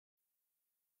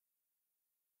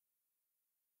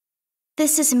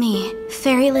This is me,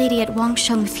 Ferrylady at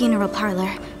Wangsheng Funeral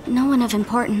Parlor. No one of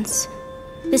importance.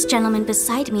 This gentleman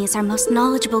beside me is our most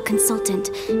knowledgeable consultant,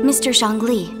 Mr.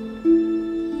 Zhongli.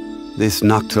 This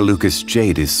Noctilucous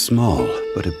jade is small,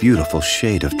 but a beautiful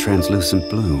shade of translucent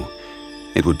blue.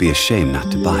 It would be a shame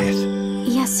not to buy it.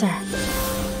 Yes, sir.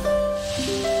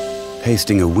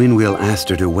 Pasting a windwheel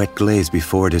aster to wet glaze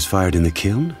before it is fired in the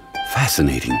kiln?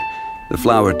 Fascinating. The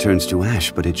flower turns to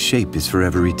ash, but its shape is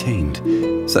forever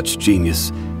retained. Such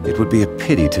genius. It would be a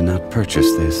pity to not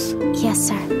purchase this. Yes,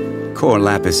 sir. Core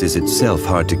lapis is itself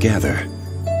hard to gather.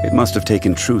 It must have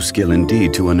taken true skill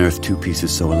indeed to unearth two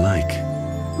pieces so alike.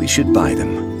 We should buy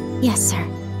them. Yes, sir.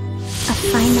 A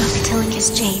fine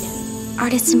Noctilucous jade,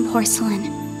 artisan porcelain,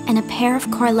 and a pair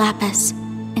of core lapis,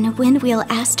 and a windwheel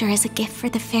aster as a gift for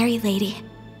the Ferrylady.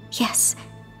 Yes,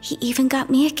 he even got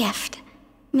me a gift.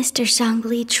 Mr.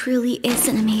 Zhongli truly is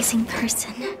an amazing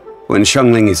person. When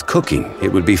Xiangling is cooking,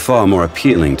 it would be far more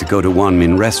appealing to go to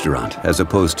Wanmin Restaurant as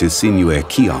opposed to Liyue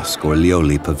Kiosk or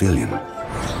Liyue Pavilion.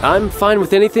 I'm fine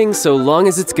with anything so long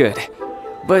as it's good.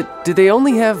 But do they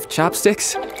only have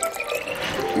chopsticks?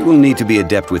 You will need to be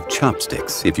adept with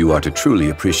chopsticks if you are to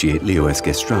truly appreciate Liyue's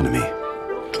gastronomy.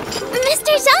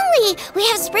 Mr. Zhongli, we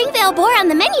have Springvale boar on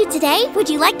the menu today. Would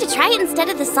you like to try it instead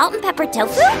of the salt and pepper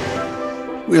tofu?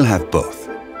 We'll have both.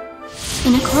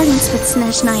 In accordance with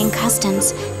Snezhnayan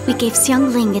customs, we gave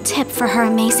Xiangling a tip for her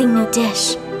amazing new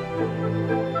dish.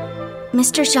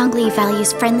 Mr. Zhongli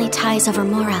values friendly ties over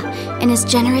Mora and is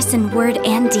generous in word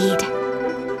and deed.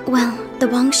 Well, the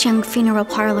Wangsheng Funeral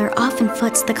Parlor often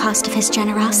foots the cost of his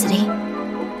generosity.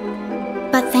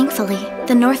 But thankfully,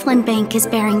 the Northland Bank is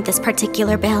bearing this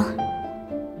particular bill.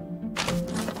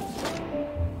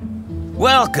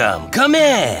 Welcome, come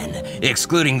in!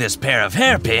 Excluding this pair of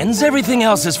hairpins, everything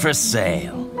else is for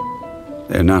sale.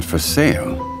 They're not for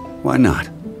sale. Why not?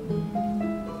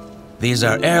 These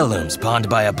are heirlooms pawned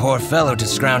by a poor fellow to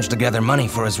scrounge together money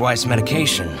for his wife's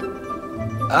medication.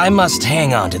 I must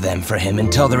hang on to them for him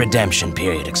until the redemption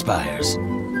period expires.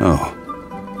 Oh.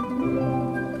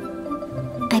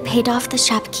 I paid off the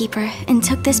shopkeeper and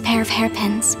took this pair of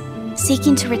hairpins,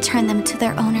 seeking to return them to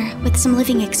their owner with some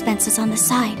living expenses on the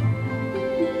side.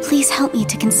 Please help me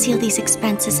to conceal these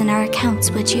expenses in our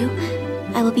accounts, would you?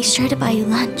 I will be sure to buy you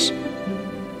lunch.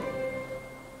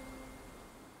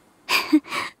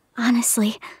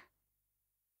 Honestly,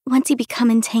 once you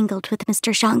become entangled with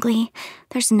Mr. Zhongli,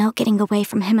 there's no getting away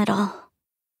from him at all.